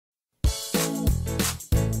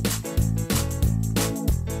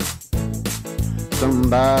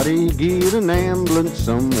somebody get an ambulance,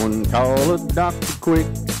 someone call a doctor quick.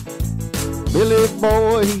 Billy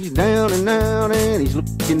boy, he's down and out and he's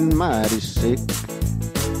looking mighty sick.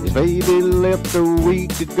 His baby left a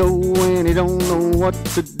week ago and he don't know what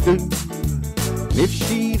to do. And if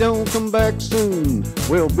she don't come back soon,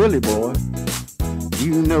 well, Billy boy,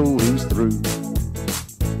 you know he's through.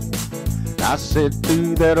 I said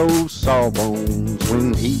to that old Sawbones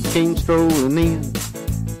when he came strolling in,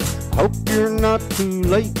 hope you're not too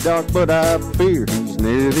late, Doc, but I fear he's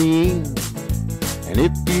near the end. And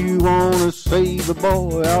if you wanna save the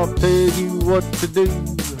boy, I'll tell you what to do.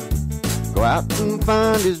 Go out and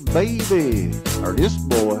find his baby, or this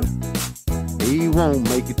boy, he won't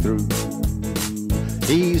make it through.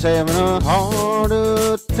 He's having a heart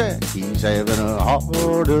attack, he's having a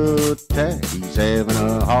heart attack, he's having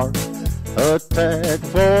a heart attack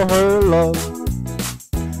for her love.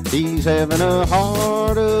 He's having a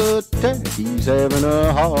heart attack, he's having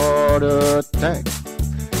a heart attack.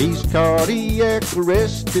 He's cardiac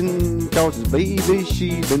arresting, cause his baby,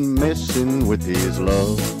 she's been messing with his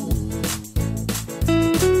love.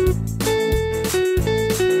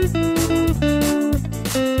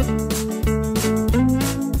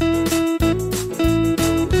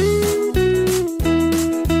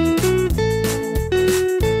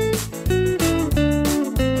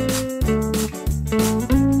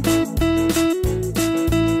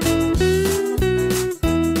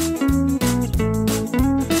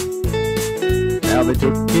 They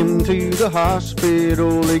took him to the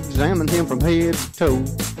hospital, examined him from head to toe,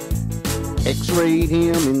 x-rayed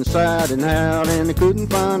him inside and out, and they couldn't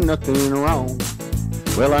find nothing wrong.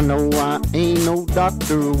 Well, I know I ain't no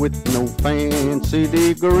doctor with no fancy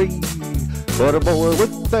degree, but a boy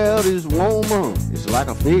without his woman is like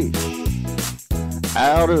a fish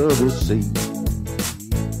out of the sea.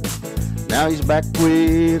 Now he's back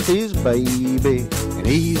with his baby, and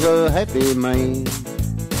he's a happy man.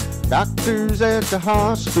 Doctors at the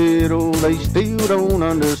hospital, they still don't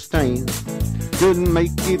understand. Couldn't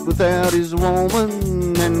make it without his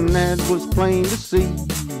woman, and that was plain to see.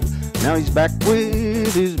 Now he's back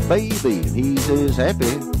with his baby, and he's as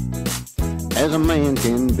happy as a man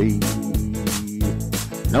can be.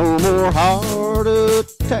 No more heart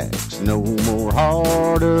attacks, no more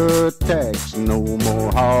heart attacks, no more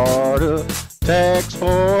heart attacks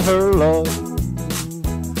for her love.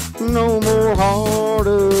 No more heart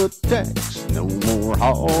attacks, no more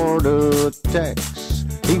heart attacks.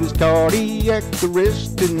 He was cardiac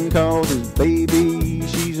arresting cause his baby,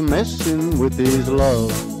 she's messing with his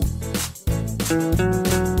love.